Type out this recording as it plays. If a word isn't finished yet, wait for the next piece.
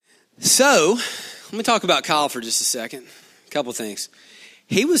So, let me talk about Kyle for just a second. A couple things.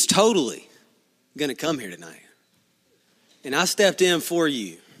 He was totally going to come here tonight. And I stepped in for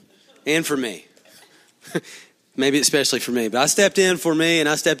you and for me. Maybe especially for me. But I stepped in for me and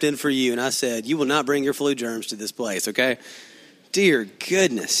I stepped in for you. And I said, you will not bring your flu germs to this place, okay? Dear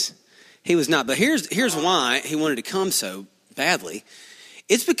goodness. He was not. But here's why he wanted to come so badly.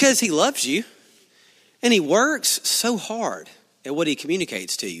 It's because he loves you. And he works so hard at what he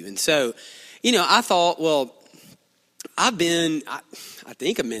communicates to you. And so, I thought, well, I've been, I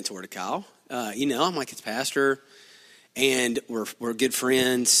think, a mentor to Kyle. I'm like his pastor, and we're good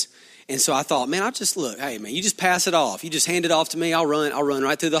friends. And so I thought, man, hey, man, you just pass it off. You just hand it off to me. I'll run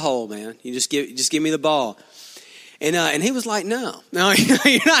right through the hole, man. You just give me the ball. And he was like, no,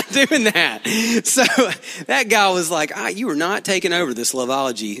 you're not doing that. So that guy was like, you are not taking over this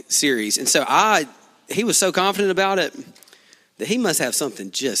Loveology series. And so he was so confident about it that he must have something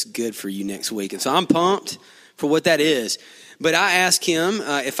just good for you next week. And so I'm pumped for what that is. But I asked him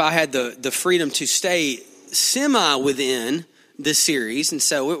if I had the freedom to stay within this series. And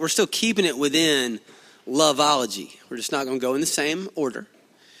so we're still keeping it within Loveology. We're just not going to go in the same order.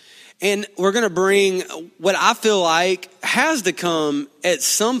 And we're going to bring what I feel like has to come at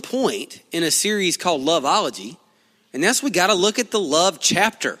some point in a series called Loveology. And that's we got to look at the love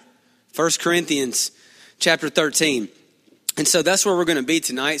chapter, 1 Corinthians chapter 13. And so that's where we're going to be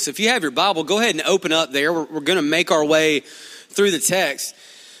tonight. So if you have your Bible, go ahead and open up there. We're going to make our way through the text.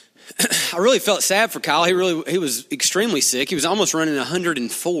 I really felt sad for Kyle. He was extremely sick. He was almost running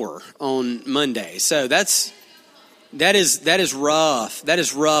 104 on Monday. So that is rough. That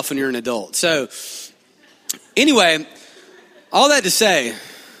is rough when you're an adult. So anyway, all that to say,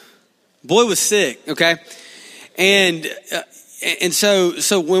 boy was sick, okay? And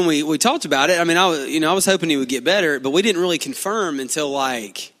so when we talked about it, I was hoping he would get better, but we didn't really confirm until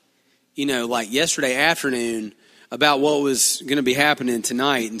like yesterday afternoon about what was going to be happening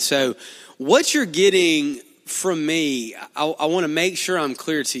tonight. And so what you're getting from me, I want to make sure I'm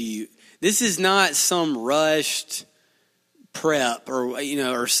clear to you. This is not some rushed prep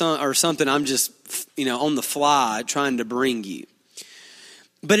or something I'm just on the fly trying to bring you.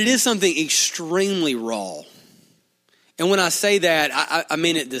 But it is something extremely raw. And when I say that, I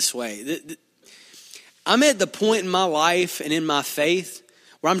mean it this way. I'm at the point in my life and in my faith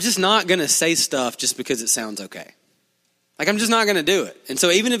where I'm just not going to say stuff just because it sounds okay. Like, I'm just not going to do it. And so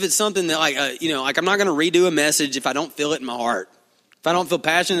even if it's something that I'm not going to redo a message if I don't feel it in my heart. If I don't feel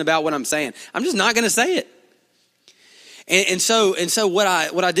passionate about what I'm saying, I'm just not going to say it. And so what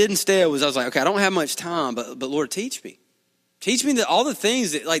I did instead was I was like, okay, I don't have much time, but Lord, teach me. Teach me that all the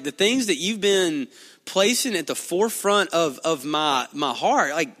things that, like the things that you've been placing at the forefront of my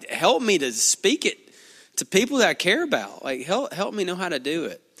heart, like help me to speak it to people that I care about. Like help me know how to do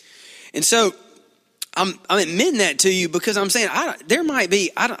it. And so I'm admitting that to you because I'm saying I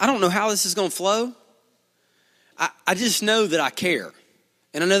don't know how this is going to flow. I just know that I care.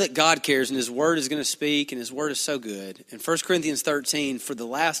 And I know that God cares and his word is going to speak and his word is so good. And 1 Corinthians 13 for the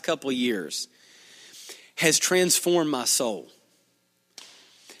last couple of years has transformed my soul.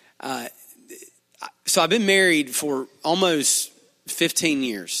 So I've been married for almost 15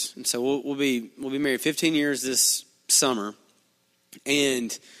 years. And so we'll be married 15 years this summer.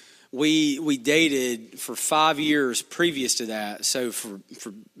 And we dated for 5 years previous to that. So for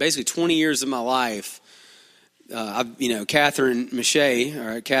basically 20 years of my life, Catherine Mache,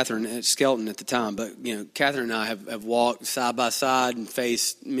 or Catherine Skelton at the time, but, Catherine and I have walked side by side and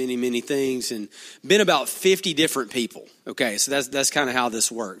faced many, many things and been about 50 different people. Okay, so that's kind of how this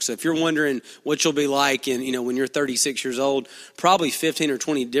works. So if you're wondering what you'll be like when you're 36 years old, probably 15 or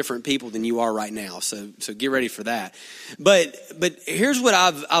 20 different people than you are right now. So get ready for that. But here's what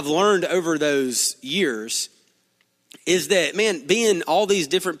I've learned over those years is that, man, being all these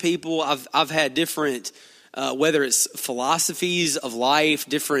different people, I've had different whether it's philosophies of life,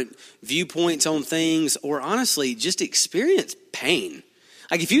 different viewpoints on things, or honestly, just experience pain.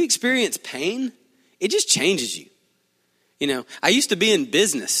 Like if you experience pain, it just changes you. I used to be in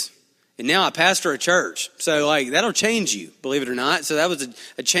business, and now I pastor a church. So that'll change you, believe it or not. So that was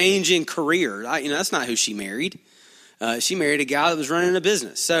a change in career. That's not who she married. She married a guy that was running a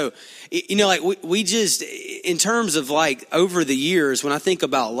business. So, we just, in terms of over the years, when I think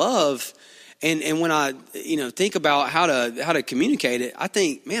about love, and when I, think about how to communicate it, I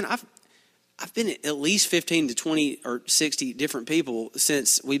think, man, I've been at least 15 to 20 or 60 different people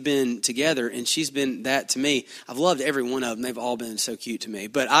since we've been together, and she's been that to me. I've loved every one of them. They've all been so cute to me,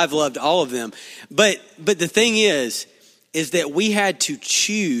 but I've loved all of them. But the thing is that we had to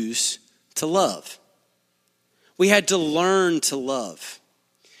choose to love. We had to learn to love.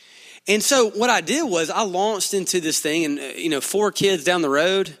 And so what I did was I launched into this thing, and 4 kids down the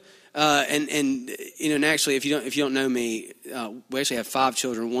road, and actually, if you don't know me, we actually have 5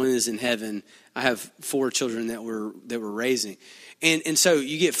 children. 1 is in heaven. I have 4 children that we're raising, and so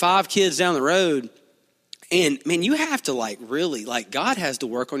you get 5 kids down the road, and man, you have to really God has to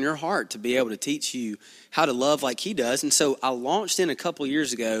work on your heart to be able to teach you how to love like He does. And so I launched in a couple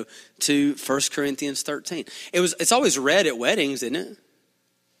years ago to 1 Corinthians 13. It's always read at weddings, isn't it?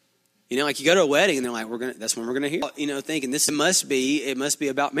 You go to a wedding and they're like, that's when we're gonna hear. Thinking it must be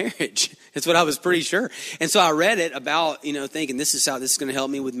about marriage. That's what I was pretty sure. And so I read it about, thinking this is how this is gonna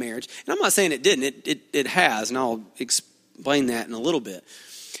help me with marriage. And I'm not saying it didn't. It has, and I'll explain that in a little bit.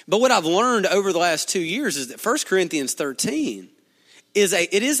 But what I've learned over the last 2 years is that 1 Corinthians 13 is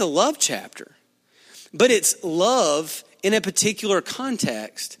a love chapter. But it's love in a particular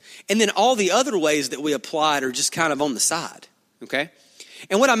context. And then all the other ways that we apply it are just kind of on the side. Okay?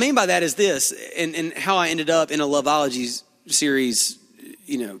 And what I mean by that is this, and how I ended up in a Loveology series,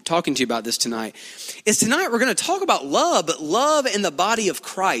 talking to you about this tonight, is tonight we're going to talk about love, but love in the body of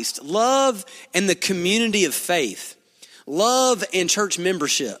Christ, love in the community of faith, love and church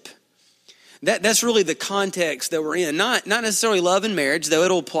membership. That's really the context that we're in. Not necessarily love and marriage, though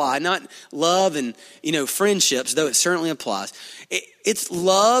it'll apply. Not love and, friendships, though it certainly applies. It's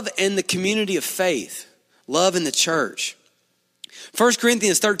love and the community of faith, love in the church. 1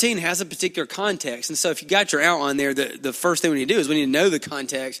 Corinthians 13 has a particular context. And so if you got your outline there, the first thing we need to do is we need to know the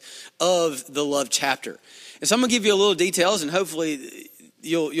context of the love chapter. And so I'm going to give you a little details, and hopefully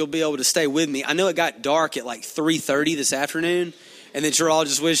you'll be able to stay with me. I know it got dark at 3:30 this afternoon, and that you're all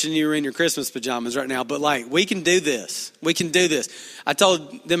just wishing you were in your Christmas pajamas right now. But we can do this. We can do this. I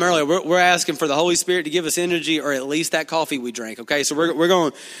told them earlier, we're asking for the Holy Spirit to give us energy, or at least that coffee we drank. Okay, so we're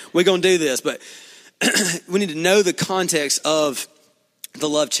going to do this. But we need to know the context of the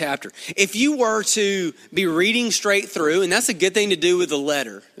love chapter. If you were to be reading straight through, and that's a good thing to do with a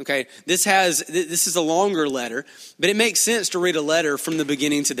letter, okay? This is a longer letter, but it makes sense to read a letter from the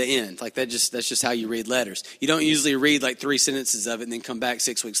beginning to the end. That's just how you read letters. You don't usually read 3 sentences of it and then come back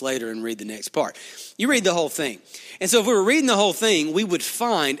 6 weeks later and read the next part. You read the whole thing. And so if we were reading the whole thing, we would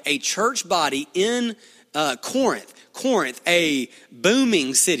find a church body in Corinth, a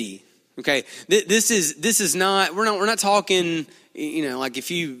booming city. Okay, this is not. We're not talking.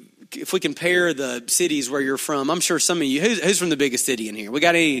 If we compare the cities where you're from, I'm sure some of you. Who's from the biggest city in here?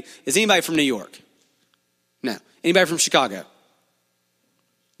 Is anybody from New York? No. Anybody from Chicago?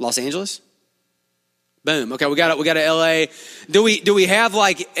 Los Angeles? Boom. Okay, we got a LA. Do we have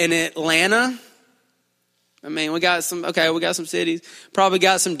an Atlanta? I mean, we got some cities. Probably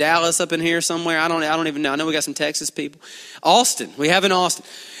got some Dallas up in here somewhere. I don't even know. I know we got some Texas people. Austin. We have in Austin.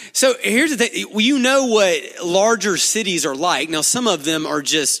 So here's the thing. You know what larger cities are like. Now, some of them are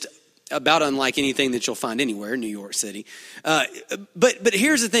just about unlike anything that you'll find anywhere in New York City. But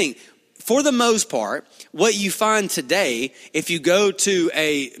here's the thing. For the most part, what you find today, if you go to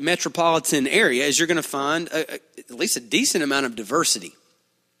a metropolitan area, is you're going to find at least a decent amount of diversity.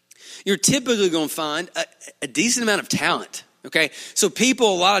 You're typically going to find a decent amount of talent. Okay, so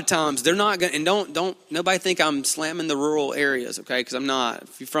people a lot of times they're not going, and don't nobody think I'm slamming the rural areas. Okay, because I'm not.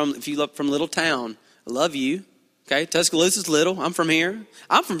 If you look from little town, I love you. Okay, Tuscaloosa's little. I'm from here.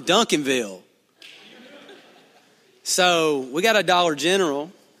 I'm from Duncanville. So we got a Dollar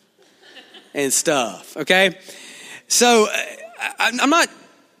General and stuff. Okay, so I'm not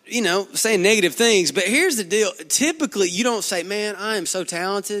saying negative things, but here's the deal. Typically, you don't say, "Man, I am so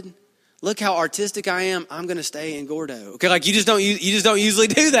talented. Look how artistic I am. I'm going to stay in Gordo." Okay, you just don't usually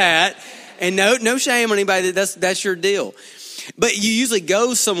do that. And no shame on anybody. That's your deal. But you usually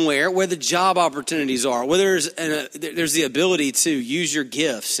go somewhere where the job opportunities are, where there's the ability to use your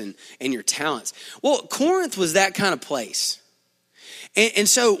gifts and your talents. Well, Corinth was that kind of place. And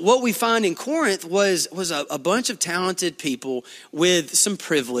so what we find in Corinth was a bunch of talented people with some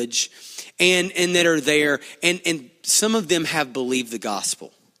privilege and that are there. And some of them have believed the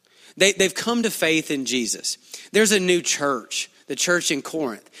gospel. They've come to faith in Jesus. There's a new church, the church in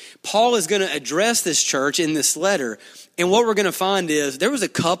Corinth. Paul is going to address this church in this letter. And what we're going to find is there was a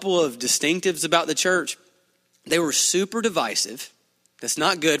couple of distinctives about the church. They were super divisive. That's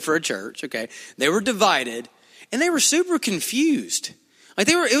not good for a church, okay? They were divided, and they were super confused.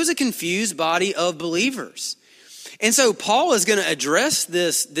 It was a confused body of believers. And so Paul is going to address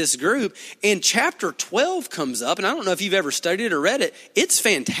this group, and chapter 12 comes up, and I don't know if you've ever studied it or read it. It's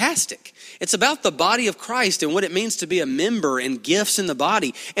fantastic. It's about the body of Christ and what it means to be a member and gifts in the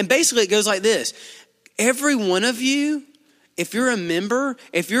body. And basically it goes like this. Every one of you, if you're a member,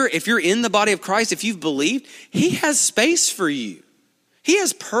 if you're in the body of Christ, if you've believed, he has space for you. He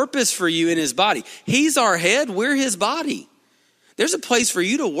has purpose for you in his body. He's our head. We're his body. There's a place for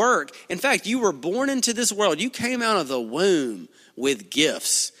you to work. In fact, you were born into this world. You came out of the womb with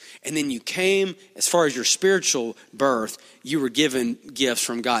gifts. And then you came, as far as your spiritual birth, you were given gifts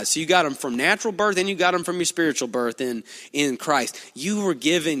from God. So you got them from natural birth and you got them from your spiritual birth in Christ. You were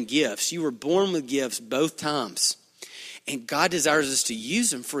given gifts. You were born with gifts both times. And God desires us to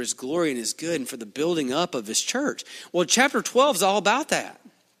use them for his glory and his good and for the building up of his church. Well, chapter 12 is all about that.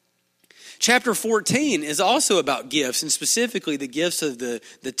 Chapter 14 is also about gifts, and specifically the gifts of the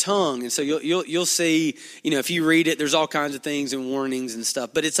tongue. And so you'll see, if you read it, there's all kinds of things and warnings and stuff.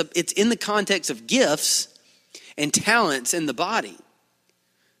 But it's in the context of gifts and talents in the body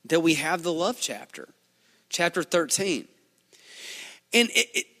that we have the love chapter, chapter 13. And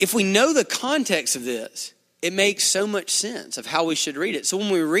if we know the context of this, it makes so much sense of how we should read it. So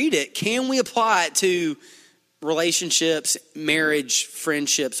when we read it, can we apply it to relationships, marriage,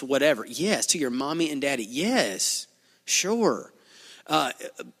 friendships, whatever? Yes. To your mommy and daddy? Yes. Sure.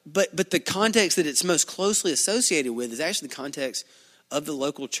 But the context that it's most closely associated with is actually the context of the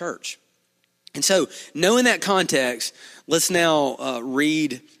local church. And so, knowing that context, let's now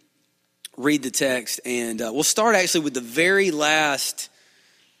read the text, and we'll start actually with the very last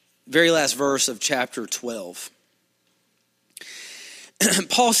verse of chapter 12.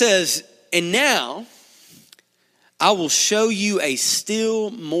 Paul says, "And now I will show you a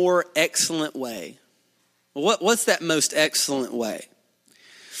still more excellent way." What's that most excellent way?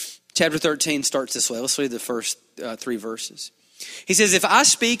 Chapter 13 starts this way. Let's read the first 3 verses. He says, "If I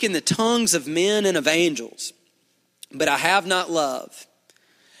speak in the tongues of men and of angels, but I have not love,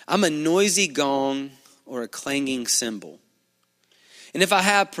 I'm a noisy gong or a clanging cymbal. And if I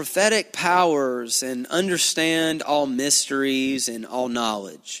have prophetic powers and understand all mysteries and all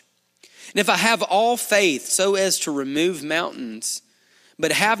knowledge, and if I have all faith so as to remove mountains,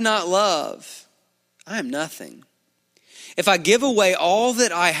 but have not love, I am nothing. If I give away all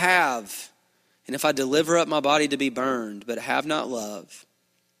that I have, and if I deliver up my body to be burned, but have not love,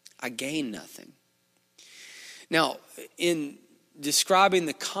 I gain nothing." Now, in describing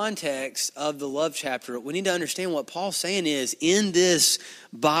the context of the love chapter, we need to understand what Paul's saying is, in this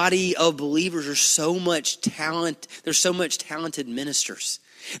body of believers, there's so much talent. There's so much talented ministers.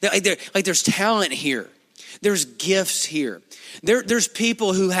 There's talent here. There's gifts here. There's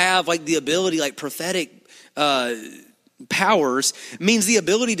people who have the ability, prophetic powers, means the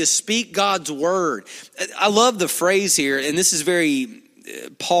ability to speak God's word. I love the phrase here, and this is very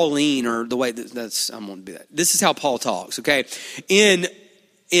Pauline, or the way I'm going to do that. This is how Paul talks, okay? It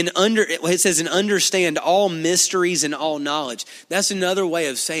says, "and understand all mysteries and all knowledge." That's another way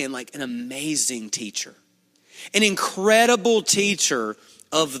of saying an amazing teacher, an incredible teacher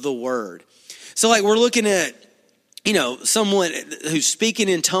of the word. So we're looking at, someone who's speaking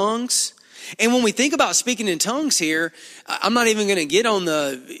in tongues. And when we think about speaking in tongues here, I'm not even going to get on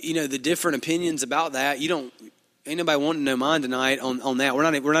the different opinions about that. Ain't nobody wanting to know mine tonight on that.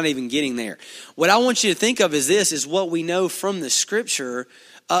 We're not even getting there. What I want you to think of is what we know from the scripture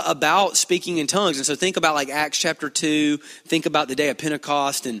about speaking in tongues. And so think about Acts chapter 2, think about the day of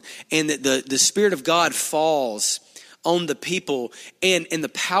Pentecost, and that the Spirit of God falls on the people, and the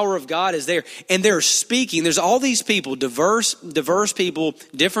power of God is there, and they're speaking. There's all these people, diverse people,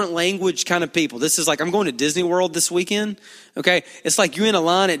 different language kind of people. This is I'm going to Disney World this weekend. Okay, it's you're in a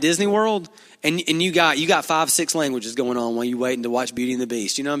line at Disney World, and you got 5-6 languages going on while you're waiting to watch Beauty and the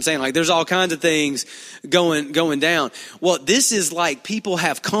Beast. You know what I'm saying? There's all kinds of things going down. Well, this is people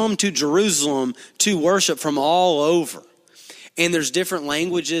have come to Jerusalem to worship from all over, and there's different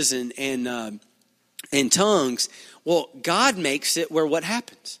languages and tongues. Well, God makes it where what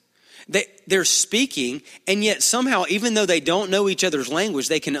happens? They're speaking, and yet somehow, even though they don't know each other's language,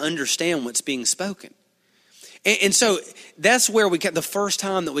 they can understand what's being spoken. And so that's where the first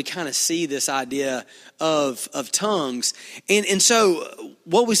time that we kind of see this idea of tongues. And so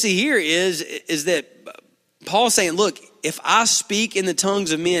what we see here is that Paul's saying, look, if I speak in the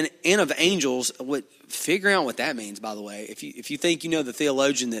tongues of men and of angels, figure out what that means, by the way. If you think you know the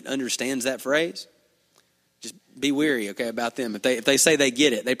theologian that understands that phrase, just be wary, okay, about them. If they say they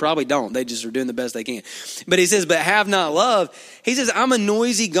get it, they probably don't. They just are doing the best they can. But he says, but have not love. He says, I'm a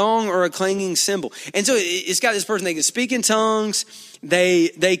noisy gong or a clanging cymbal. And so it's got this person, they can speak in tongues.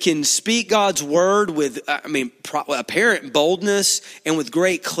 They can speak God's word with, apparent boldness and with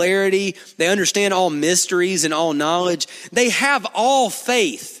great clarity. They understand all mysteries and all knowledge. They have all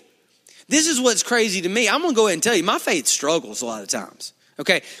faith. This is what's crazy to me. I'm going to go ahead and tell you, my faith struggles a lot of times.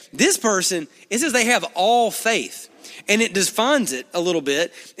 Okay, this person, it says they have all faith, and it defines it a little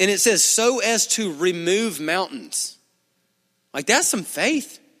bit, and it says so as to remove mountains. Like that's some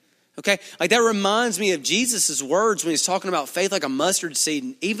faith. Okay, like that reminds me of Jesus' words when he's talking about faith like a mustard seed,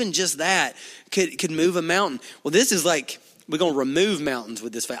 and even just that could move a mountain. Well, this is like we're going to remove mountains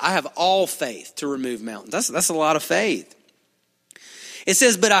with this faith. I have all faith to remove mountains. That's a lot of faith. It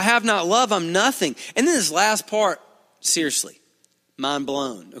says, but I have not love, I'm nothing. And then this last part, seriously, mind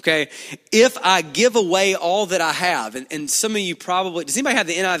blown, okay? If I give away all that I have, and some of you probably, does anybody have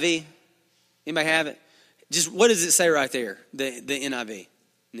the NIV? Anybody have it? Just what does it say right there, the NIV,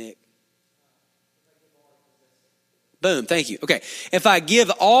 Nick? Boom, thank you. Okay, if I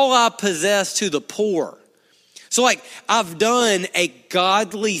give all I possess to the poor. So like I've done a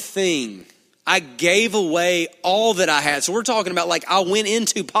godly thing. I gave away all that I had. So we're talking about like I went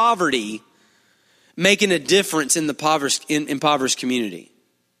into poverty, making a difference in the impoverished community.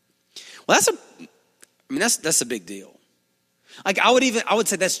 Well, that's a big deal. Like I would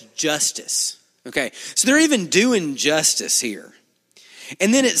say that's justice. Okay, so they're even doing justice here.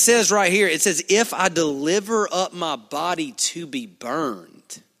 And then it says right here, it says, if I deliver up my body to be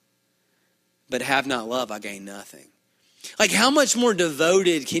burned, but have not love, I gain nothing. Like how much more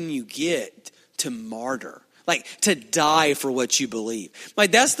devoted can you get to martyr? Like to die for what you believe.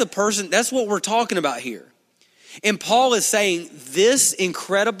 Like that's what we're talking about here. And Paul is saying this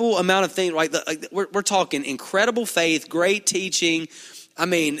incredible amount of things, like we're talking incredible faith, great teaching. I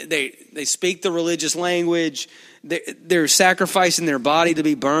mean, they speak the religious language. They're sacrificing their body to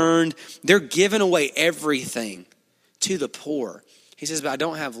be burned. They're giving away everything to the poor. He says, but I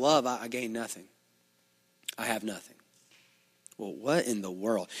don't have love. I gain nothing. I have nothing. Well, what in the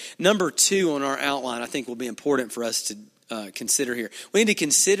world? Number 2 on our outline, I think will be important for us to consider here. We need to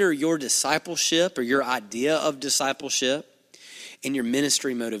consider your discipleship or your idea of discipleship and your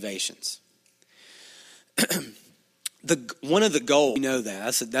ministry motivations. One of the goals, we know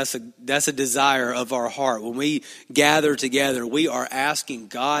that. That's a desire of our heart. When we gather together, we are asking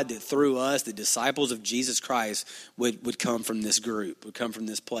God that through us, the disciples of Jesus Christ would come from this group, would come from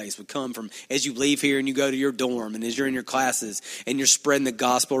this place, would come from as you leave here and you go to your dorm and as you're in your classes and you're spreading the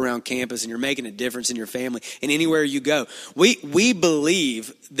gospel around campus and you're making a difference in your family and anywhere you go. We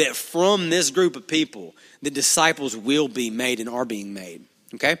believe that from this group of people, the disciples will be made and are being made.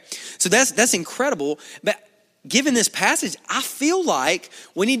 Okay? So that's incredible. But given this passage, I feel like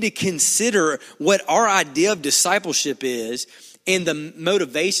we need to consider what our idea of discipleship is and the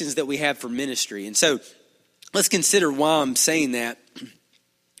motivations that we have for ministry. And so let's consider why I'm saying that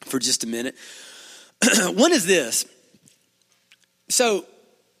for just a minute. One is this. So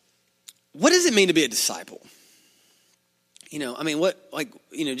what does it mean to be a disciple?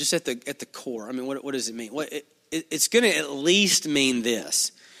 Just at the core, what does it mean? It's going to at least mean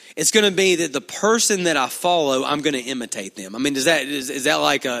this. It's going to be that the person that I follow, I'm going to imitate them. Is that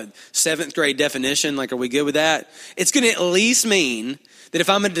like a 7th grade definition? Like, are we good with that? It's going to at least mean that if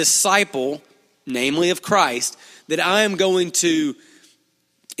I'm a disciple, namely of Christ, that I am going to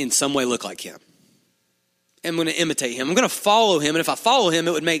in some way look like him. I'm going to imitate him. I'm going to follow him. And if I follow him,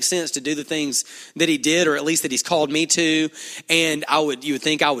 it would make sense to do the things that he did, or at least that he's called me to. And you would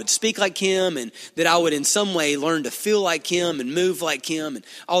think I would speak like him, and that I would in some way learn to feel like him and move like him and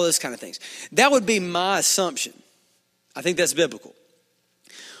all those kind of things. That would be my assumption. I think that's biblical.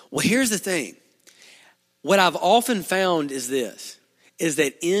 Well, here's the thing. What I've often found is this, is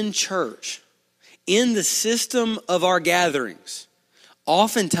that in church, in the system of our gatherings,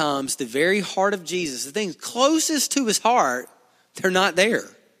 oftentimes, the very heart of Jesus, the things closest to his heart, they're not there.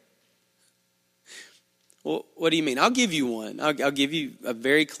 Well, what do you mean? I'll give you one. I'll give you a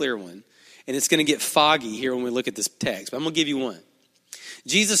very clear one. And it's going to get foggy here when we look at this text. But I'm going to give you one.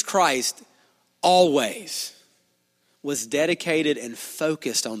 Jesus Christ always was dedicated and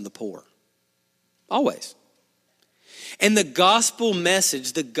focused on the poor. Always. And the gospel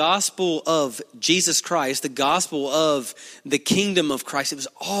message, the gospel of Jesus Christ, the gospel of the kingdom of Christ, it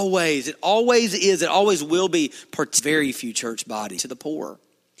always is, it always will be very few church bodies to the poor.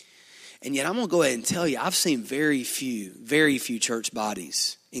 And yet I'm going to go ahead and tell you, I've seen very few church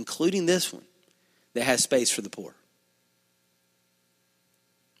bodies, including this one, that has space for the poor.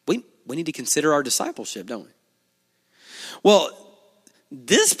 We need to consider our discipleship, don't we? Well,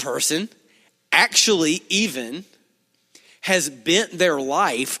 this person actually even has bent their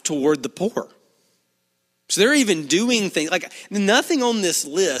life toward the poor. So they're even doing things, like nothing on this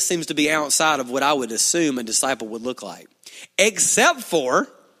list seems to be outside of what I would assume a disciple would look like. Except for,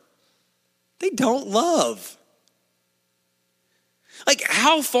 they don't love. Like,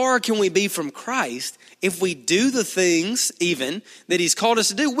 how far can we be from Christ if we do the things even that he's called us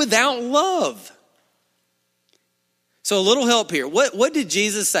to do without love? So a little help here. What did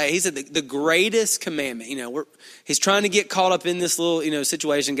Jesus say? He said the greatest commandment. He's trying to get caught up in this little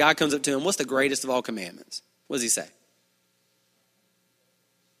situation. God comes up to him. What's the greatest of all commandments? What does he say?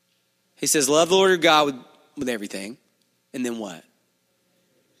 He says, love the Lord your God with everything. And then what?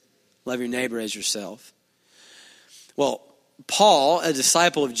 Love your neighbor as yourself. Well, Paul, a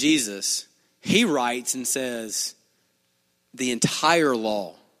disciple of Jesus, he writes and says, the entire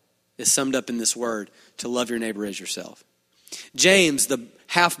law is summed up in this word, to love your neighbor as yourself. James, the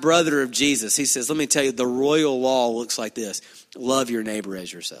half-brother of Jesus, he says, let me tell you, the royal law looks like this. Love your neighbor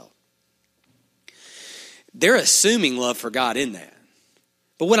as yourself. They're assuming love for God in that.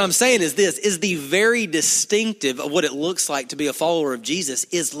 But what I'm saying is this, is the very distinctive of what it looks like to be a follower of Jesus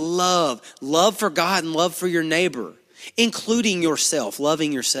is love. Love for God and love for your neighbor, including yourself,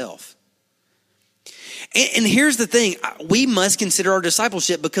 loving yourself. And here's the thing, we must consider our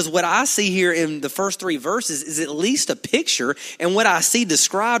discipleship, because what I see here in the first 3 verses is at least a picture, and what I see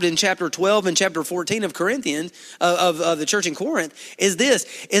described in chapter 12 and chapter 14 of Corinthians, of the church in Corinth, is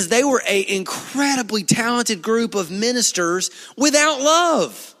this, is they were an incredibly talented group of ministers without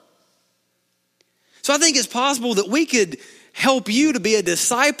love. So I think it's possible that we could help you to be a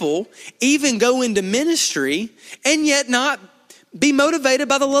disciple, even go into ministry, and yet not be motivated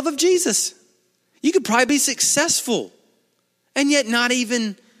by the love of Jesus. You could probably be successful and yet not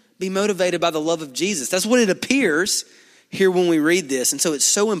even be motivated by the love of Jesus. That's what it appears here when we read this. And so it's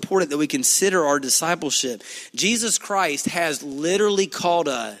so important that we consider our discipleship. Jesus Christ has literally called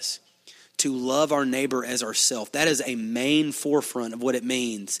us to love our neighbor as ourselves. That is a main forefront of what it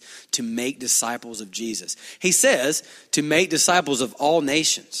means to make disciples of Jesus. He says to make disciples of all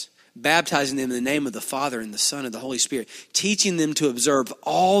nations, baptizing them in the name of the Father and the Son and the Holy Spirit, teaching them to observe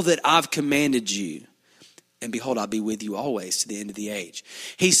all that I've commanded you. And behold, I'll be with you always to the end of the age.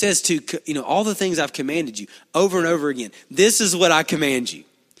 He says to, all the things I've commanded you over and over again. This is what I command you,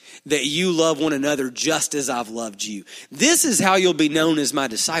 that you love one another just as I've loved you. This is how you'll be known as my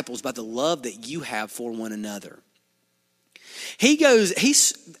disciples, by the love that you have for one another. He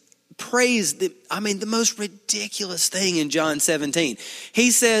prays the most ridiculous thing in John 17.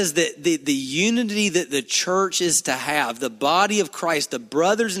 He says that the unity that the church is to have, the body of Christ, the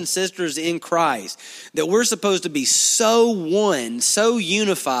brothers and sisters in Christ, that we're supposed to be so one, so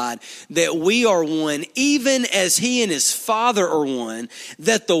unified, that we are one, even as he and his Father are one,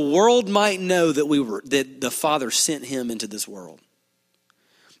 that the world might know that the Father sent him into this world.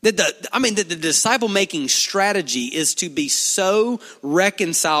 That the disciple-making strategy is to be so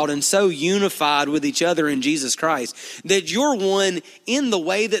reconciled and so unified with each other in Jesus Christ that you're one in the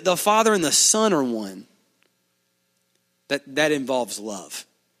way that the Father and the Son are one. That involves love.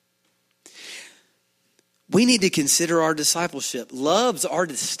 We need to consider our discipleship. Loves are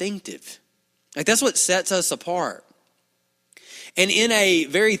distinctive. That's what sets us apart. And in a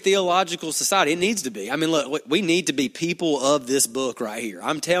very theological society, it needs to be. Look, we need to be people of this book right here.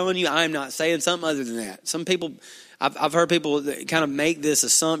 I'm telling you, I'm not saying something other than that. Some people, I've heard people that kind of make this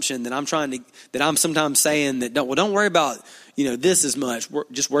assumption that I'm sometimes saying that, don't worry about, this as much.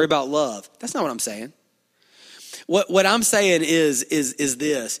 Just worry about love. That's not what I'm saying. What I'm saying is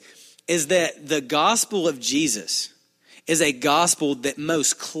that the gospel of Jesus is a gospel that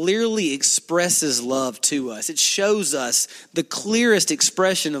most clearly expresses love to us. It shows us the clearest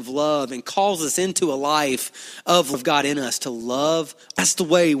expression of love and calls us into a life of God in us to love. That's the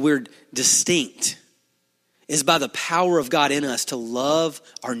way we're distinct, is by the power of God in us to love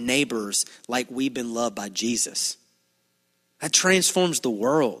our neighbors like we've been loved by Jesus. That transforms the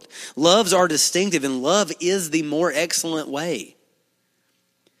world. Loves are distinctive, and love is the more excellent way.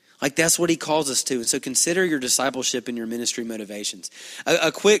 That's what he calls us to. And so consider your discipleship and your ministry motivations.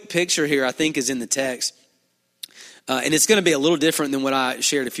 A quick picture here, I think, is in the text. And it's going to be a little different than what I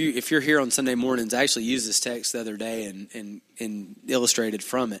shared. If you're here on Sunday mornings, I actually used this text the other day and illustrated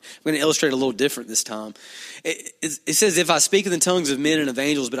from it. I'm going to illustrate a little different this time. It says, if I speak in the tongues of men and of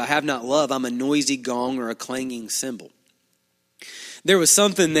angels, but I have not love, I'm a noisy gong or a clanging cymbal. There was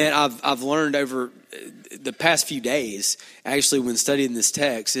something that I've learned over the past few days, actually, when studying this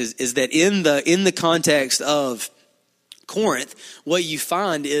text, is that in the context of Corinth, what you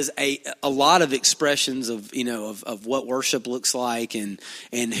find is a lot of expressions of what worship looks like and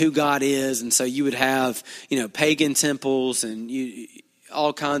who God is, and so you would have pagan temples and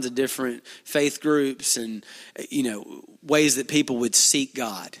all kinds of different faith groups and ways that people would seek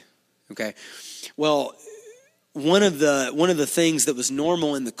God. Okay, well, one of the things that was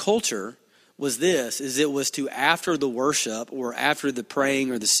normal in the culture was this, is it was to, after the worship or after the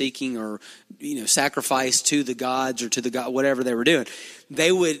praying or the seeking or, sacrifice to the gods or to the God, whatever they were doing,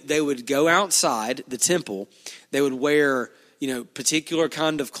 they would go outside the temple. They would wear, particular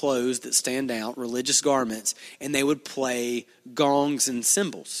kind of clothes that stand out, religious garments, and they would play gongs and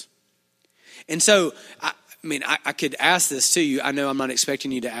cymbals. And so, I could ask this to you. I know I'm not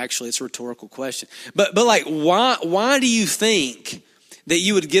expecting you to actually, it's a rhetorical question. But like, why do you think that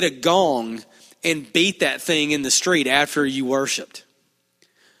you would get a gong and beat that thing in the street after you worshiped?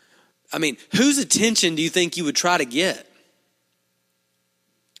 Whose attention do you think you would try to get?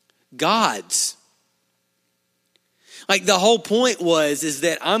 God's. Like, the whole point is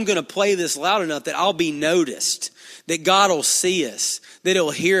that I'm going to play this loud enough that I'll be noticed, that God will see us, that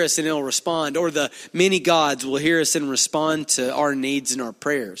he'll hear us and he'll respond, or the many gods will hear us and respond to our needs and our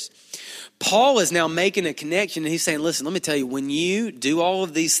prayers. Paul is now making a connection, and he's saying, listen, let me tell you, when you do all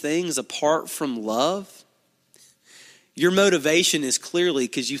of these things apart from love, your motivation is clearly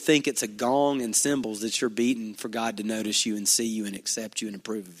because you think it's a gong and cymbals that you're beating for God to notice you and see you and accept you and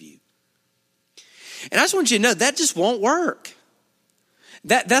approve of you. And I just want you to know that just won't work.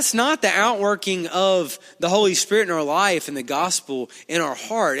 That's not the outworking of the Holy Spirit in our life and the gospel in our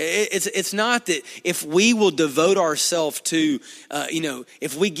heart. It's not that if we will devote ourselves to,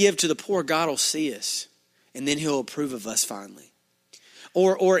 if we give to the poor, God will see us and then he'll approve of us finally.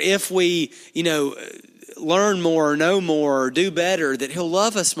 Or if we, learn more or know more or do better, that he'll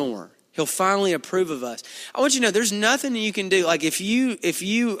love us more. He'll finally approve of us. I want you to know there's nothing you can do. Like if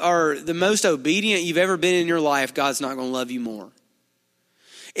you are the most obedient you've ever been in your life, God's not going to love you more.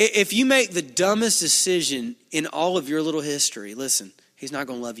 If you make the dumbest decision in all of your little history, listen, he's not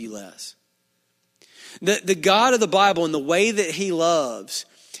going to love you less. The God of the Bible and the way that he loves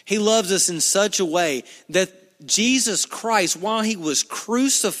us in such a way that Jesus Christ, while he was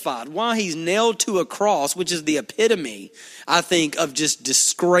crucified, while he's nailed to a cross, which is the epitome, I think, of just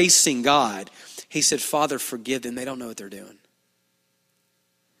disgracing God, he said, Father, forgive them. They don't know what they're doing.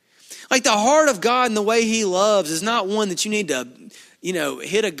 Like the heart of God and the way he loves is not one that you need to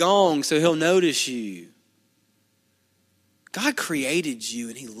hit a gong so he'll notice you. God created you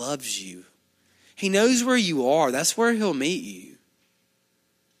and he loves you. He knows where you are. That's where he'll meet you.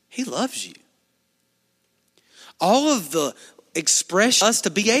 He loves you. All of the expression us to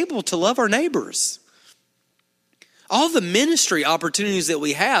be able to love our neighbors. All the ministry opportunities that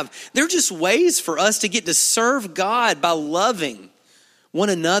we have, they're just ways for us to get to serve God by loving one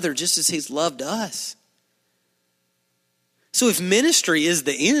another just as he's loved us. So if ministry is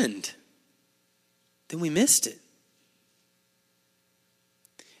the end, then we missed it.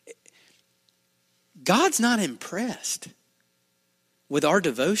 God's not impressed with our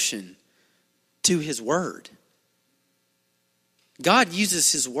devotion to his word. God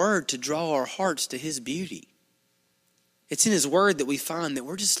uses his word to draw our hearts to his beauty. It's in his word that we find that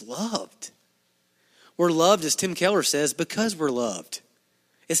we're just loved. We're loved, as Tim Keller says, because we're loved.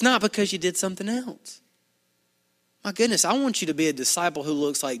 It's not because you did something else. My goodness, I want you to be a disciple who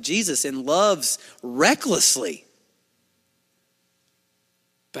looks like Jesus and loves recklessly.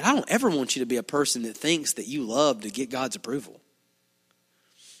 But I don't ever want you to be a person that thinks that you love to get God's approval.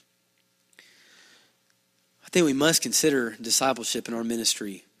 I think we must consider discipleship in our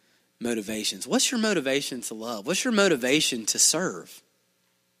ministry motivations. What's your motivation to love? What's your motivation to serve?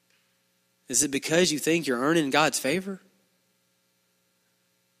 Is it because you think you're earning God's favor?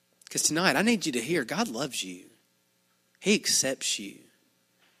 Because tonight I need you to hear God loves you. He accepts you.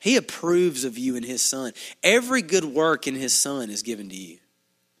 He approves of you in his Son. Every good work in his Son is given to you.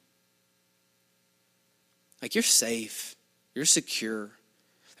 Like you're safe. You're secure.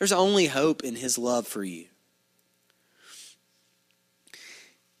 There's only hope in his love for you.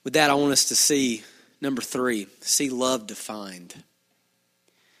 With that, I want us to see, number 3, see love defined.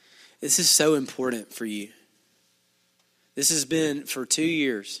 This is so important for you. This has been for 2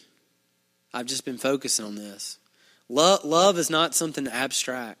 years. I've just been focusing on this. Love is not something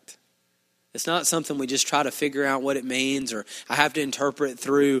abstract. It's not something we just try to figure out what it means, or I have to interpret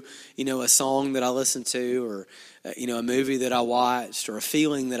through, a song that I listened to, or, a movie that I watched, or a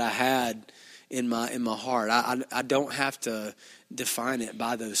feeling that I had in my heart. I don't have to define it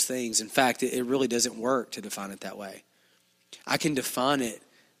by those things. In fact, it really doesn't work to define it that way. I can define it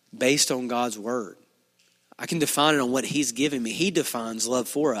based on God's word. I can define it on what he's given me. He defines love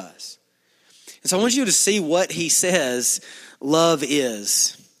for us. And so I want you to see what he says love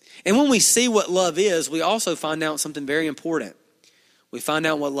is. And when we see what love is, we also find out something very important. We find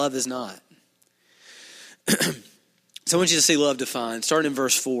out what love is not. So I want you to see love defined, starting in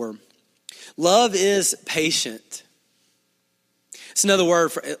verse 4. Love is patient. It's another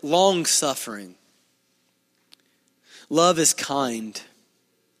word for long-suffering. Love is kind.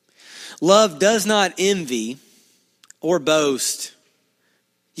 Love does not envy or boast.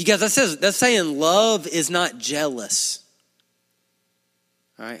 You guys, that's saying love is not jealous.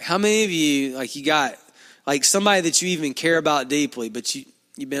 All right. How many of you, like, you got like somebody that you even care about deeply, but you've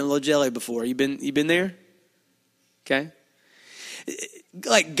been a little jelly before? You been there? Okay.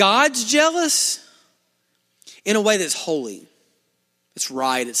 Like, God's jealous in a way that's holy. It's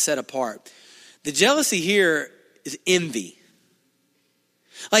right. It's set apart. The jealousy here is envy.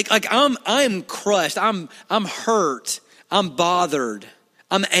 Like I'm crushed. I'm hurt. I'm bothered.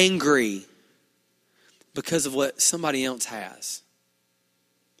 I'm angry because of what somebody else has.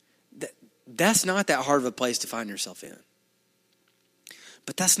 That's not that hard of a place to find yourself in.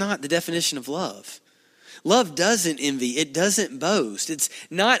 But that's not the definition of love. Love doesn't envy. It doesn't boast. It's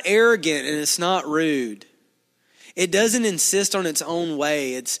not arrogant and it's not rude. It doesn't insist on its own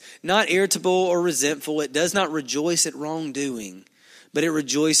way. It's not irritable or resentful. It does not rejoice at wrongdoing, but it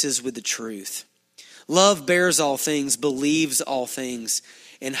rejoices with the truth. Love bears all things, believes all things,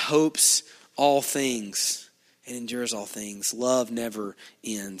 and hopes all things, and endures all things. Love never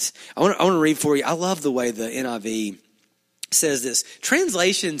ends. I want to read for you. I love the way the NIV says this.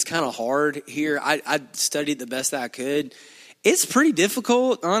 Translation's kind of hard here. I studied the best that I could. It's pretty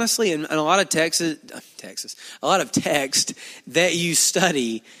difficult, honestly, and a lot of text that you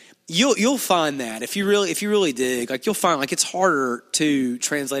study, you'll find that if you really dig, like, you'll find like it's harder to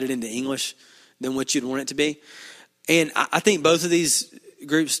translate it into English than what you'd want it to be. And I think both of these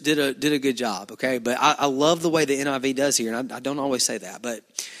groups did a good job, okay? But I love the way the NIV does here, and I don't always say that. But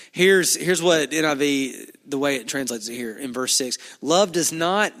here's what NIV, the way it translates it here in verse 6. Love does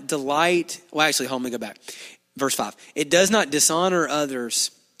not delight. Well, actually, hold on, let me go back. Verse 5. It does not dishonor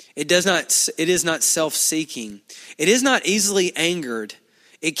others. It is not self-seeking. It is not easily angered.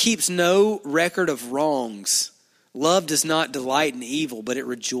 It keeps no record of wrongs. Love does not delight in evil, but it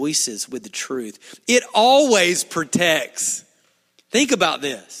rejoices with the truth. It always protects. Think about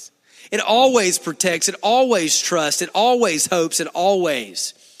this. It always protects. It always trusts. It always hopes. It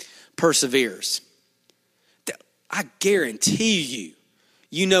always perseveres. I guarantee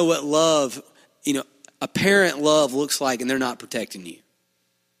you know what love, a parent love looks like, and they're not protecting you.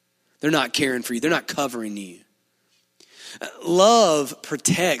 They're not caring for you. They're not covering you. Love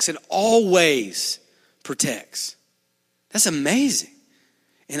protects. It always protects. That's amazing.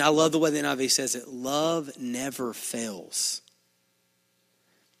 And I love the way the NIV says it. Love never fails.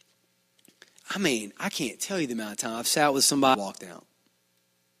 I mean, I can't tell you the amount of time I've sat with somebody and walked out.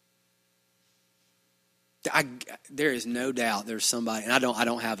 There is no doubt there's somebody, and I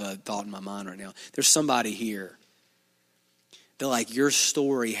don't have a thought in my mind right now. There's somebody here that, like, your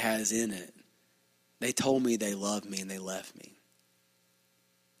story has in it. They told me they loved me and they left me.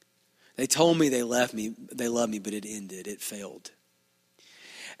 They told me they loved me, but it ended. It failed.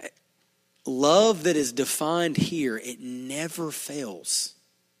 Love that is defined here, it never fails.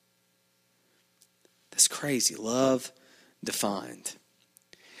 That's crazy. Love defined.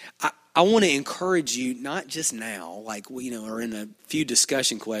 I want to encourage you, not just now, like, or in a few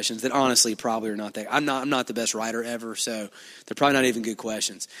discussion questions that honestly probably are not there. I'm not the best writer ever, so they're probably not even good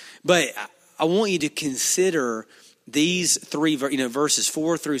questions. But I want you to consider these three, verses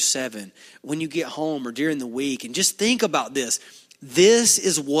 4 through 7 when you get home or during the week, and just think about this. This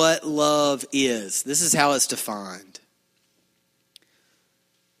is what love is. This is how it's defined.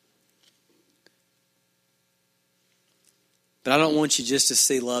 But I don't want you just to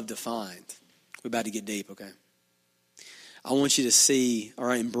see love defined. We're about to get deep, okay? I want you to see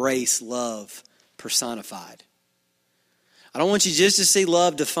or embrace love personified. I don't want you just to see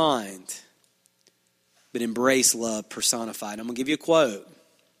love defined, but embrace love personified. I'm going to give you a quote.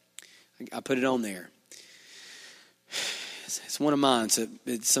 I put it on there. It's one of mine, so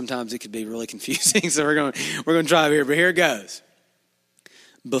sometimes it could be really confusing. So we're going to try it here, but here it goes.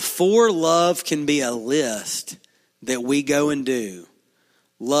 Before love can be a list that we go and do,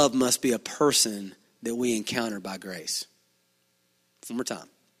 love must be a person that we encounter by grace. One more time.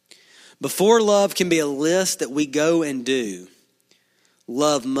 Before love can be a list that we go and do,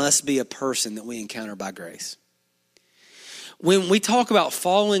 love must be a person that we encounter by grace. When we talk about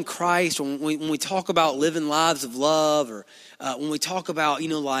following Christ, when we talk about living lives of love, or when we talk about,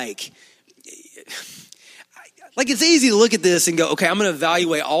 like, it's easy to look at this and go, okay, I'm going to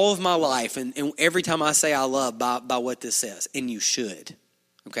evaluate all of my life and every time I say I love by what this says. And you should,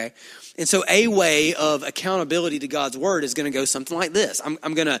 okay? And so a way of accountability to God's word is going to go something like this.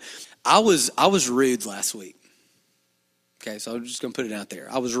 I was rude last week. Okay, so I'm just going to put it out there.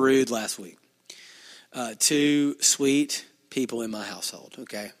 I was rude last week. Too sweet, people in my household,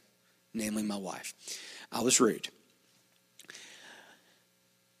 okay? Namely my wife. I was rude.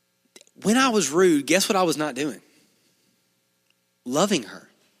 When I was rude, guess what I was not doing? Loving her.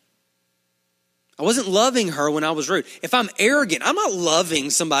 I wasn't loving her when I was rude. If I'm arrogant, I'm not loving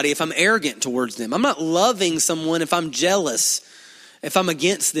somebody if I'm arrogant towards them. I'm not loving someone if I'm jealous, if I'm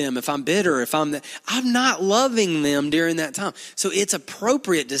against them, if I'm bitter, I'm not loving them during that time. So it's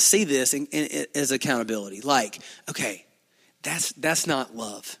appropriate to see this as accountability. Like, okay, that's not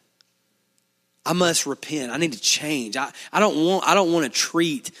love. I must repent. I need to change. I don't want to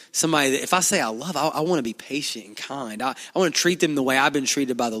treat somebody that if I say I love, I want to be patient and kind. I want to treat them the way I've been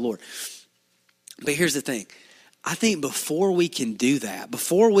treated by the Lord. But here's the thing. I think before we can do that,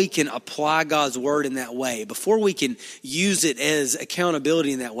 before we can apply God's word in that way, before we can use it as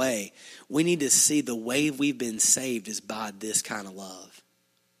accountability in that way, we need to see the way we've been saved is by this kind of love.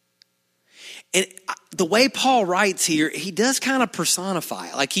 And the way Paul writes here, he does kind of personify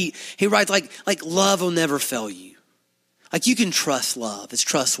it. Like he writes like love will never fail you. Like you can trust love. It's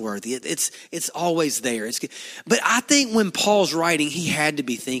trustworthy. It's always there. It's good. But I think when Paul's writing, he had to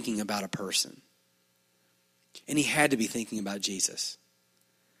be thinking about a person. And he had to be thinking about Jesus.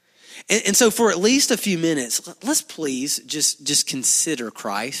 And so for at least a few minutes, let's please just consider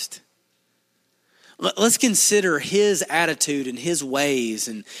Christ. Let's consider his attitude and his ways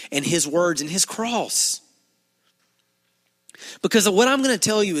and his words and his cross. Because what I'm going to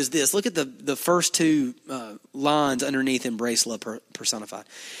tell you is this. Look at the first two lines underneath Embrace Love Personified.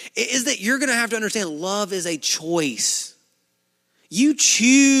 Is that you're going to have to understand love is a choice. You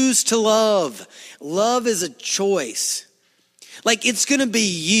choose to love. Love is a choice. Like it's going to be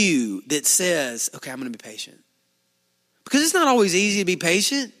you that says, okay, I'm going to be patient. Because it's not always easy to be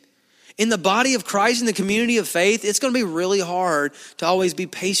patient. In the body of Christ, in the community of faith, it's going to be really hard to always be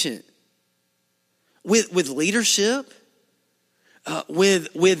patient. With leadership,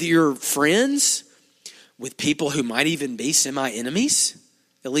 with your friends, with people who might even be semi-enemies,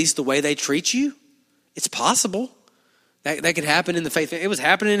 at least the way they treat you. It's possible. That could happen in the faith. It was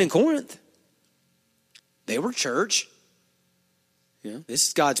happening in Corinth. They were church. You know, this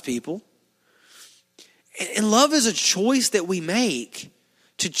is God's people. And love is a choice that we make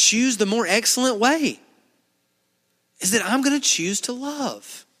to choose the more excellent way. Is that I'm going to choose to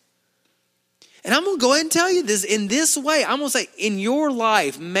love. And I'm going to go ahead and tell you this in this way. I'm going to say, in your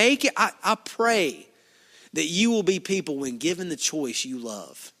life, make it, I pray that you will be people when given the choice you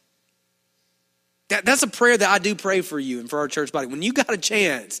love. That's a prayer that I do pray for you and for our church body. When you got a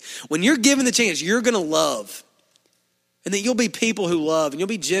chance, when you're given the chance, you're going to love. And that you'll be people who love and you'll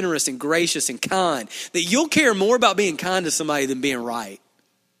be generous and gracious and kind. That you'll care more about being kind to somebody than being right.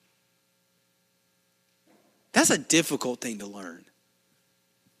 That's a difficult thing to learn.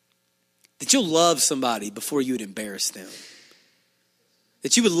 That you'll love somebody before you would embarrass them.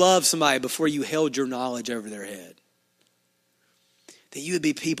 That you would love somebody before you held your knowledge over their head. That you would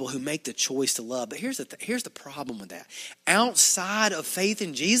be people who make the choice to love. But here's the problem with that. Outside of faith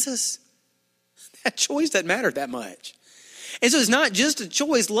in Jesus, that choice doesn't matter that much. And so it's not just a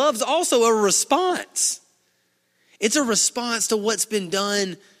choice. Love's also a response. It's a response to what's been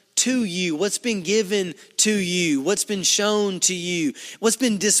done to you, what's been given to you, what's been shown to you, what's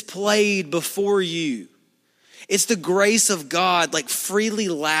been displayed before you. It's the grace of God like freely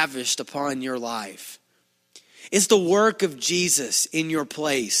lavished upon your life. It's the work of Jesus in your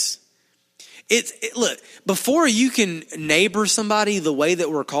place. Look, before you can neighbor somebody the way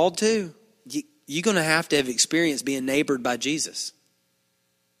that we're called to, you're going to have experienced being neighbored by Jesus.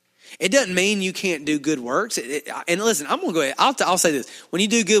 It doesn't mean you can't do good works. And listen, I'm going to go ahead. I'll say this. When you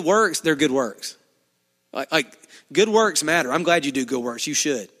do good works, they're good works. Like good works matter. I'm glad you do good works. You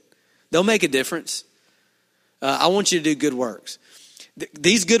should. They'll make a difference. I want you to do good works.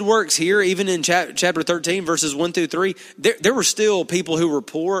 These good works here, even in chapter 13, verses 1 through 3, there were still people who were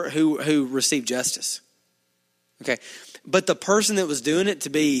poor who received justice. Okay. But the person that was doing it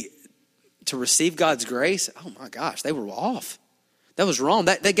to receive God's grace, oh my gosh, they were off. That was wrong.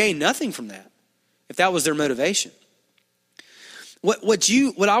 They gained nothing from that, if that was their motivation. What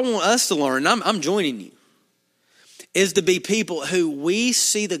I want us to learn, and I'm joining you, is to be people who we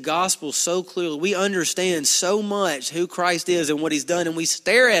see the gospel so clearly. We understand so much who Christ is and what he's done, and we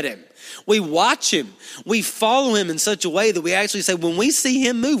stare at him. We watch him. We follow him in such a way that we actually say, when we see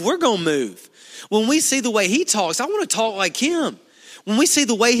him move, we're going to move. When we see the way he talks, I want to talk like him. When we see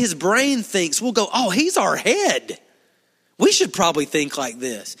the way his brain thinks, we'll go, oh, he's our head. We should probably think like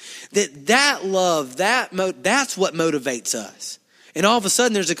this. That love, that's what motivates us. And all of a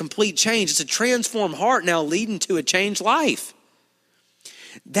sudden there's a complete change. It's a transformed heart now leading to a changed life.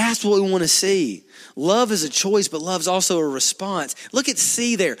 That's what we want to see. Love is a choice, but love's also a response. Look at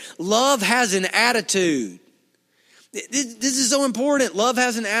C there. Love has an attitude. This is so important. Love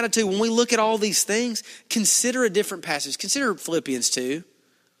has an attitude. When we look at all these things, consider a different passage. Consider Philippians 2.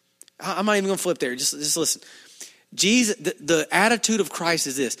 I'm not even going to flip there. Just listen. Jesus, the attitude of Christ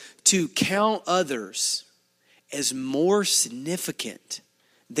is this: to count others as more significant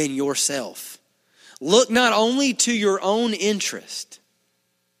than yourself. Look not only to your own interest,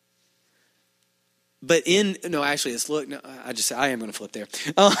 but I am going to flip there.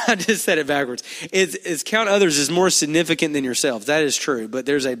 I just said it backwards. It's count others as more significant than yourselves. That is true, but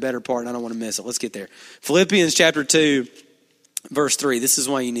there's a better part and I don't want to miss it. Let's get there. Philippians chapter 2, verse 3. This is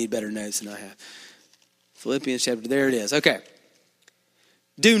why you need better notes than I have. Philippians chapter, there it is. Okay.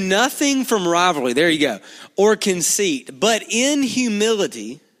 Do nothing from rivalry, there you go, or conceit, but in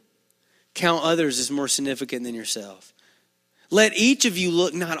humility count others as more significant than yourself. Let each of you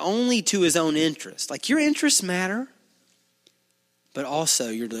look not only to his own interest, like your interests matter, but also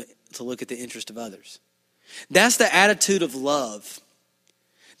you're to look at the interest of others. That's the attitude of love.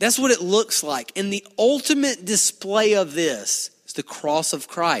 That's what it looks like. And the ultimate display of this is the cross of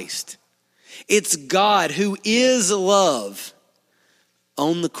Christ. It's God, who is love,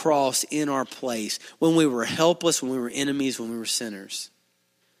 on the cross in our place when we were helpless, when we were enemies, when we were sinners.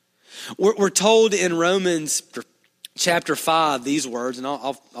 We're told in Romans chapter 5 these words, and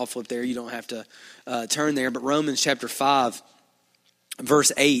I'll flip there. You don't have to turn there, but Romans chapter 5,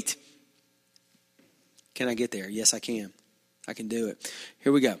 verse 8. Can I get there? Yes, I can. I can do it.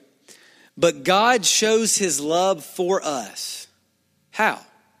 Here we go. But God shows his love for us. How?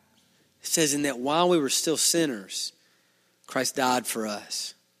 It says, in that while we were still sinners, Christ died for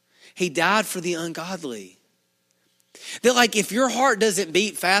us. He died for the ungodly. That like if your heart doesn't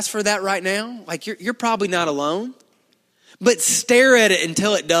beat fast for that right now, like you're probably not alone. But stare at it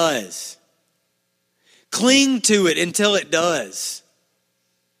until it does. Cling to it until it does.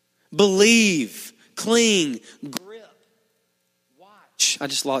 Believe, cling, grip, watch.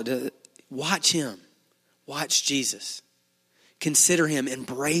 Watch him. Watch Jesus. Consider him.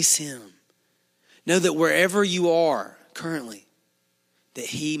 Embrace him. Know that wherever you are currently, that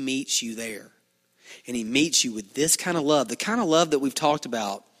he meets you there. And he meets you with this kind of love, the kind of love that we've talked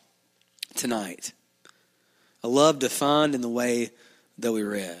about tonight. A love defined in the way that we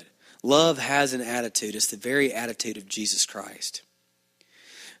read. Love has an attitude. It's the very attitude of Jesus Christ.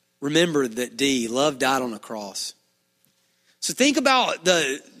 Remember that love died on a cross. So think about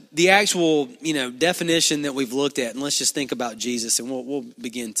the actual, definition that we've looked at, and let's just think about Jesus, and we'll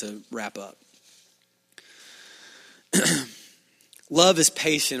begin to wrap up. Love is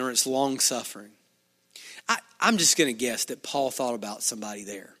patient, or it's long-suffering. I'm just going to guess that Paul thought about somebody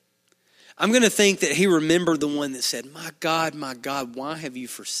there. I'm going to think that he remembered the one that said, my God, why have you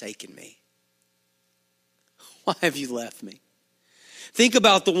forsaken me? Why have you left me? Think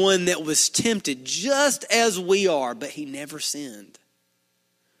about the one that was tempted just as we are, but he never sinned.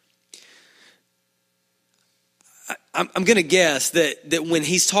 I'm going to guess that when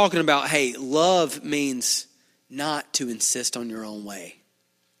he's talking about, hey, love means not to insist on your own way.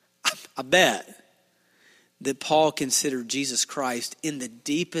 I bet that Paul considered Jesus Christ in the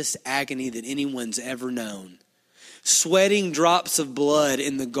deepest agony that anyone's ever known, sweating drops of blood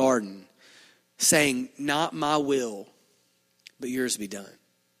in the garden, saying, not my will, but yours be done.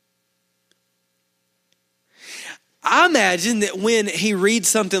 I imagine that when he reads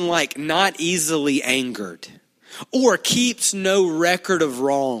something like not easily angered or keeps no record of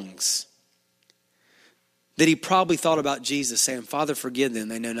wrongs, that he probably thought about Jesus saying, Father, forgive them,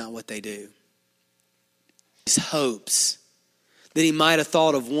 they know not what they do. His hopes that he might have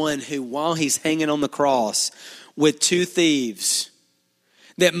thought of one who, while he's hanging on the cross with two thieves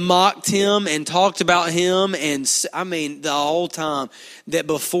that mocked him and talked about him, and the whole time, that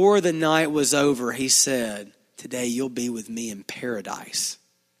before the night was over, he said, today you'll be with me in paradise.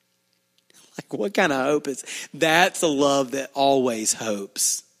 Like, what kind of hope is that's a love that always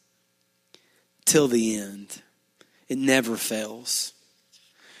hopes till the end. It never fails.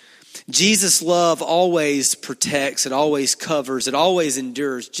 Jesus' love always protects, it always covers, it always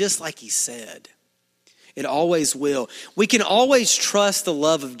endures, just like he said. It always will. We can always trust the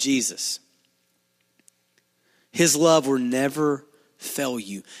love of Jesus. His love will never fail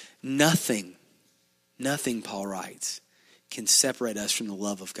you. Nothing, Paul writes, can separate us from the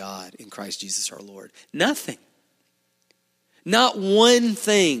love of God in Christ Jesus our Lord. Nothing. Not one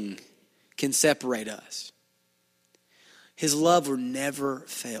thing can separate us. His love will never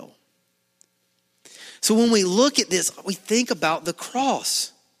fail. So when we look at this, we think about the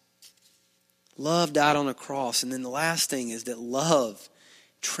cross. Love died on a cross. And then the last thing is that love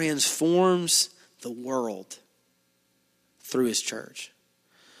transforms the world through his church.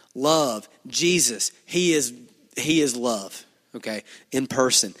 Love, Jesus, he is love, okay, in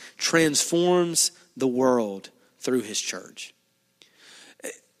person, transforms the world through his church.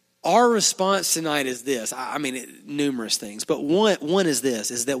 Our response tonight is this. Numerous things, but one is this,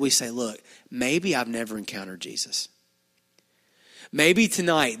 is that we say, look, maybe I've never encountered Jesus. Maybe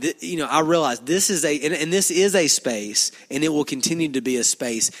tonight, I realize this is a space, and it will continue to be a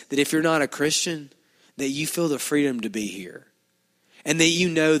space that if you're not a Christian, that you feel the freedom to be here. And that you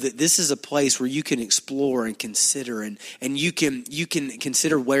know that this is a place where you can explore and consider and you can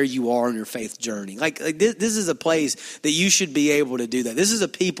consider where you are on your faith journey. Like this is a place that you should be able to do that. This is a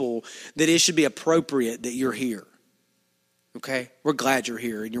people that it should be appropriate that you're here. Okay? We're glad you're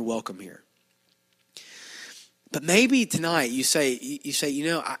here and you're welcome here. But maybe tonight you say,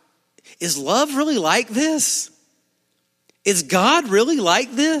 is love really like this? Is God really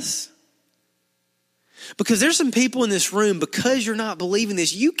like this? Because there's some people in this room, because you're not believing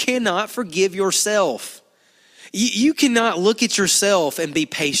this, you cannot forgive yourself. You cannot look at yourself and be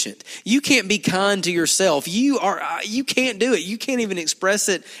patient. You can't be kind to yourself. You can't do it. You can't even express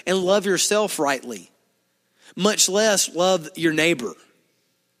it and love yourself rightly, much less love your neighbor.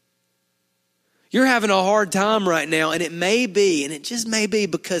 You're having a hard time right now, and it just may be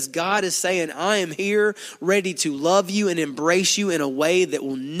because God is saying, I am here ready to love you and embrace you in a way that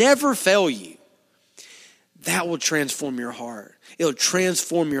will never fail you. That will transform your heart. It'll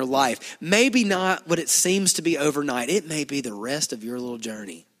transform your life. Maybe not what it seems to be overnight. It may be the rest of your little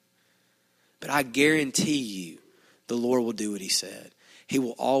journey. But I guarantee you, the Lord will do what he said. He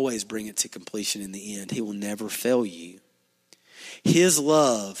will always bring it to completion in the end. He will never fail you. His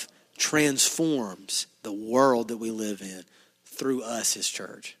love transforms the world that we live in through us, his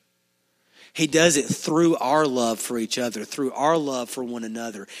church. He does it through our love for each other, through our love for one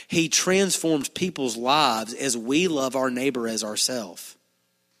another. He transforms people's lives as we love our neighbor as ourselves.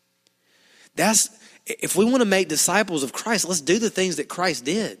 If we want to make disciples of Christ, let's do the things that Christ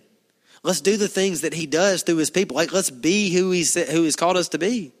did. Let's do the things that he does through his people. Let's be who he's called us to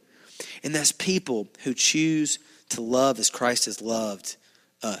be. And that's people who choose to love as Christ has loved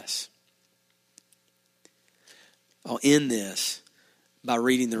us. I'll end this by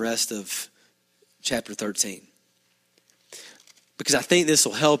reading the rest of chapter 13. Because I think this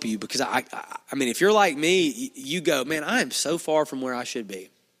will help you. Because if you're like me, you go, man, I am so far from where I should be.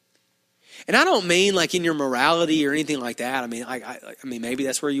 And I don't mean like in your morality or anything like that. I mean, maybe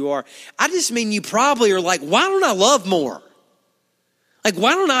that's where you are. I just mean you probably are like, why don't I love more? Like,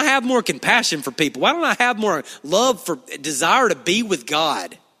 why don't I have more compassion for people? Why don't I have more love for desire to be with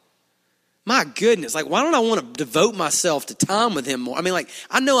God? My goodness, like, why don't I want to devote myself to time with him more?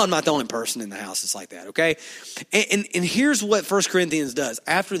 I know I'm not the only person in the house that's like that, okay? And here's what 1 Corinthians does.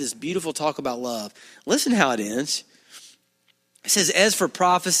 After this beautiful talk about love, listen how it ends. It says, as for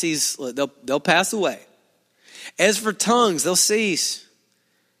prophecies, they'll pass away. As for tongues, they'll cease.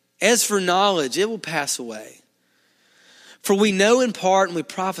 As for knowledge, it will pass away. For we know in part and we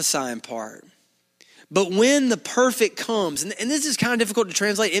prophesy in part. But when the perfect comes, and this is kind of difficult to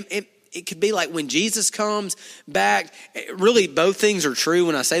translate, it could be like when Jesus comes back. Really, both things are true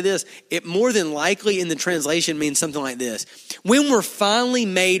when I say this. It more than likely in the translation means something like this. When we're finally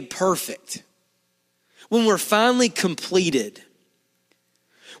made perfect, when we're finally completed,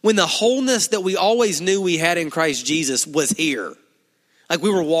 when the wholeness that we always knew we had in Christ Jesus was here, like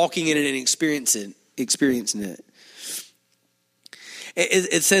we were walking in it and experiencing it.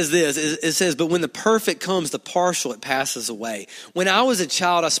 It says this, it says, but when the perfect comes, the partial, it passes away. When I was a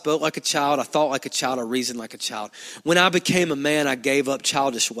child, I spoke like a child. I thought like a child. I reasoned like a child. When I became a man, I gave up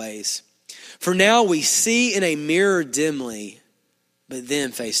childish ways. For now we see in a mirror dimly, but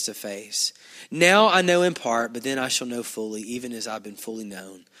then face to face. Now I know in part, but then I shall know fully, even as I've been fully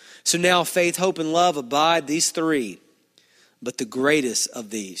known. So now faith, hope, and love abide, these three. But the greatest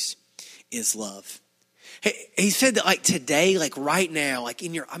of these is love. He said that like today, like right now, like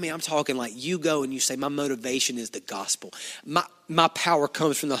I'm talking like you go and you say, my motivation is the gospel. My power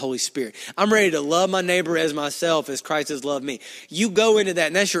comes from the Holy Spirit. I'm ready to love my neighbor as myself as Christ has loved me. You go into that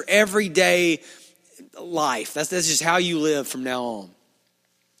and that's your everyday life. That's just how you live from now on.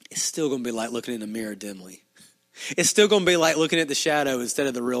 It's still going to be like looking in the mirror dimly. It's still going to be like looking at the shadow instead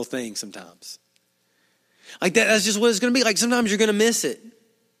of the real thing sometimes. Like that's just what it's going to be. Like sometimes you're going to miss it.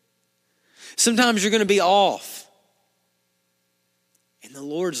 Sometimes you're going to be off. And the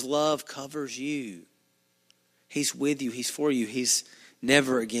Lord's love covers you. He's with you. He's for you. He's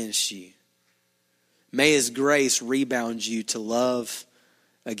never against you. May his grace rebound you to love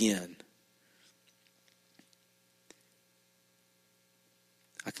again.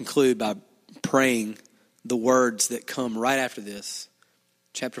 I conclude by praying the words that come right after this.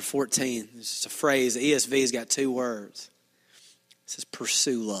 Chapter 14, this is a phrase. The ESV's got 2 words. It says,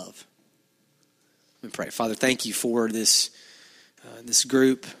 pursue love. Let me pray. Father, thank you for this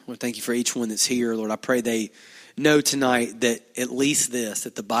group. Lord, thank you for each one that's here. Lord, I pray they know tonight that at least this,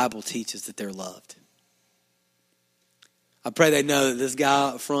 that the Bible teaches that they're loved. I pray they know that this guy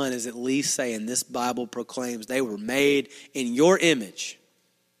up front is at least saying this Bible proclaims they were made in your image,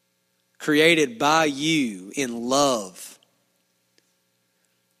 created by you in love,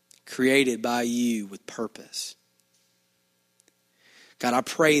 created by you with purpose. God, I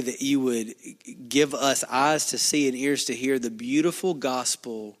pray that you would give us eyes to see and ears to hear the beautiful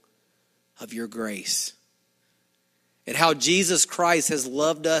gospel of your grace. And how Jesus Christ has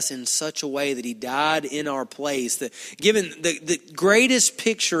loved us in such a way that he died in our place. That given the greatest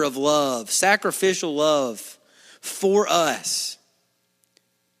picture of love, sacrificial love for us.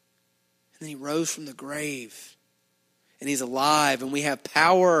 And then he rose from the grave. And he's alive. And we have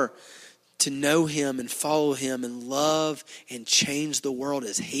power to know him and follow him and love and change the world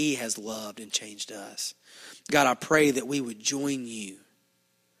as he has loved and changed us. God, I pray that we would join you.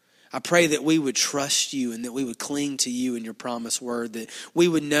 I pray that we would trust you and that we would cling to you and your promised word, that we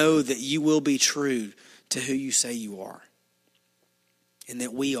would know that you will be true to who you say you are and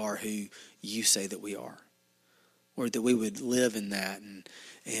that we are who you say that we are. Or that we would live in that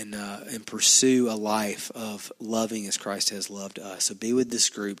and pursue a life of loving as Christ has loved us. So be with this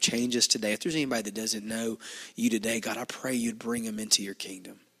group. Change us today. If there's anybody that doesn't know you today, God, I pray you'd bring them into your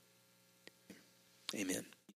kingdom. Amen.